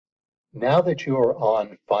Now that you are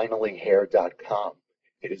on finallyhair.com,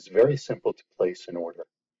 it is very simple to place an order.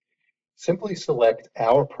 Simply select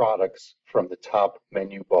our products from the top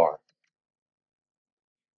menu bar.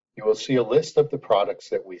 You will see a list of the products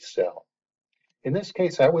that we sell. In this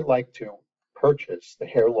case, I would like to purchase the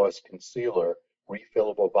Hair Loss Concealer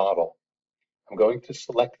refillable bottle. I'm going to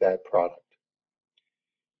select that product.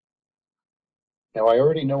 Now, I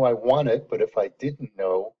already know I want it, but if I didn't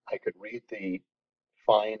know, I could read the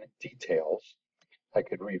fine details. I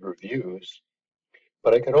could read reviews,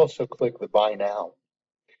 but I could also click the Buy Now.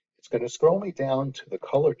 It's going to scroll me down to the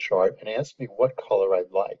color chart and ask me what color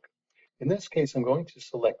I'd like. In this case, I'm going to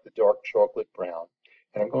select the dark chocolate brown,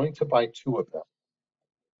 and I'm going to buy two of them.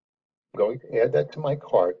 I'm going to add that to my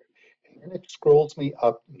cart, and then it scrolls me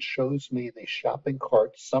up and shows me the shopping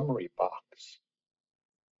cart summary box.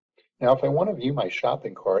 Now, if I want to view my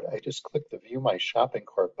shopping cart, I just click the View My Shopping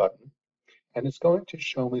Cart button, and it's going to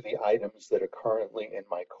show me the items that are currently in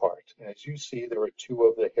my cart. And as you see, there are two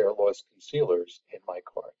of the hair loss concealers in my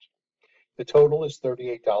cart. The total is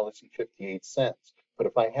 $38.58, but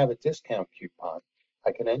if I have a discount coupon,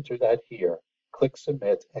 I can enter that here, click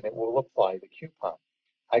Submit, and it will apply the coupon.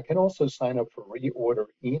 I can also sign up for reorder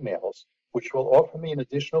emails, which will offer me an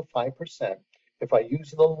additional 5% if I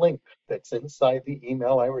use the link that's inside the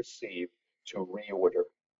email I receive to reorder.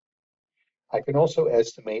 I can also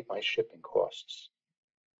estimate my shipping costs.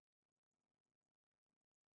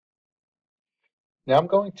 Now I'm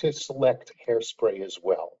going to select hairspray as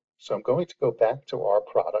well. So I'm going to go back to our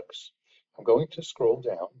products. I'm going to scroll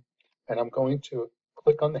down and I'm going to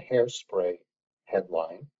click on the hairspray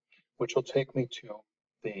headline, which will take me to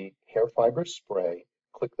the hair fiber spray.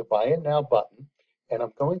 Click the Buy It Now button, and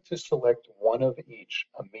I'm going to select one of each,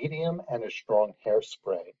 a medium and a strong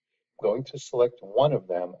hairspray. I'm going to select one of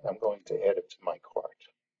them and I'm going to add it to my cart.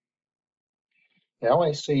 Now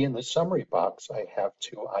I see in the summary box I have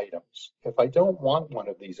two items. If I don't want one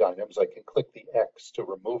of these items, I can click the X to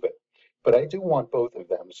remove it. But I do want both of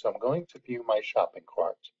them, so I'm going to view my shopping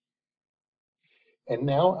cart. And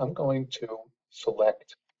now I'm going to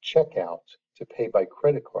select Checkout to pay by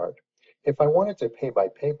credit card. If I wanted to pay by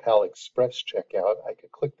PayPal Express checkout, I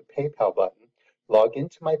could click the PayPal button, log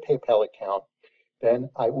into my PayPal account,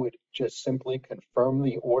 then I would just simply confirm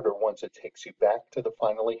the order once it takes you back to the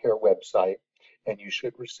Finally Hair website, and you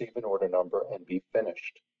should receive an order number and be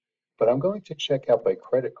finished. But I'm going to check out by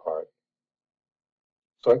credit card.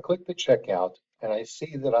 So I click the checkout and I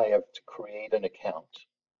see that I have to create an account.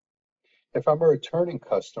 If I'm a returning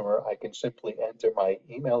customer, I can simply enter my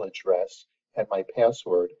email address and my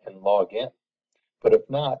password and log in. But if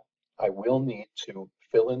not, I will need to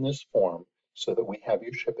fill in this form so that we have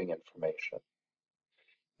your shipping information.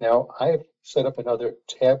 Now I've set up another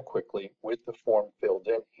tab quickly with the form filled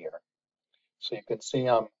in here. So you can see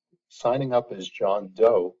I'm signing up as John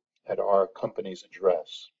Doe at our company's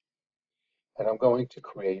address. And I'm going to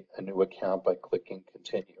create a new account by clicking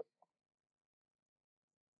Continue.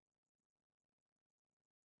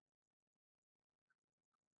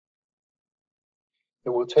 It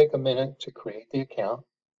will take a minute to create the account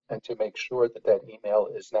and to make sure that that email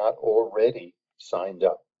is not already signed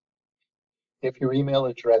up. If your email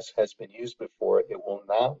address has been used before, it will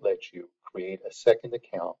not let you create a second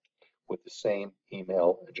account with the same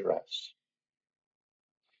email address.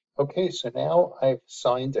 Okay, so now I've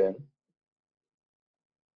signed in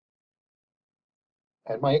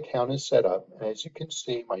and my account is set up. And as you can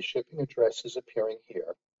see, my shipping address is appearing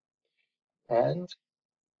here. And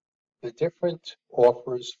the different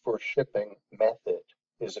offers for shipping method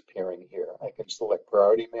is appearing here. I can select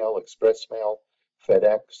priority mail, express mail,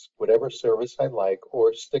 FedEx, whatever service I like,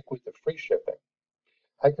 or stick with the free shipping.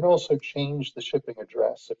 I can also change the shipping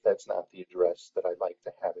address if that's not the address that I'd like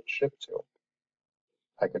to have it shipped to.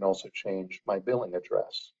 I can also change my billing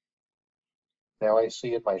address. Now I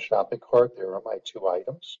see in my shopping cart there are my two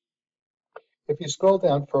items. If you scroll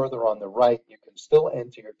down further on the right, you can still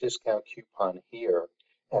enter your discount coupon here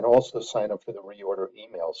and also sign up for the reorder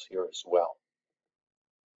emails here as well.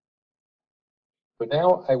 But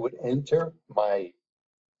now I would enter my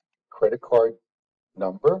credit card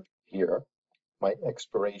number here, my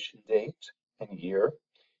expiration date and year,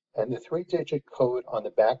 and the 3-digit code on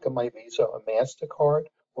the back of my Visa or MasterCard,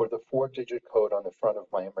 or the 4-digit code on the front of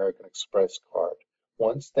my American Express card.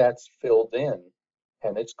 Once that's filled in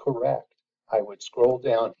and it's correct, I would scroll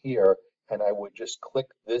down here and I would just click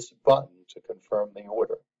this button to confirm the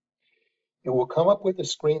order. It will come up with a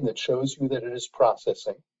screen that shows you that it is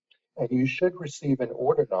processing, and you should receive an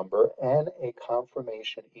order number and a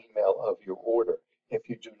confirmation email of your order. If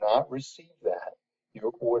you do not receive that,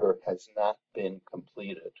 your order has not been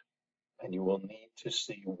completed. and you will need to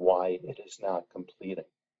see why it is not completing.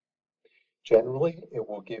 Generally, it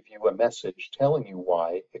will give you a message telling you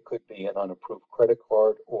why. It could be an unapproved credit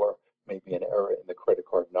card or maybe an error in the credit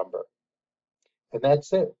card number. And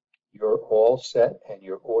that's it. You're all set and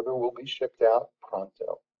your order will be shipped out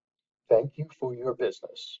pronto. Thank you for your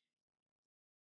business.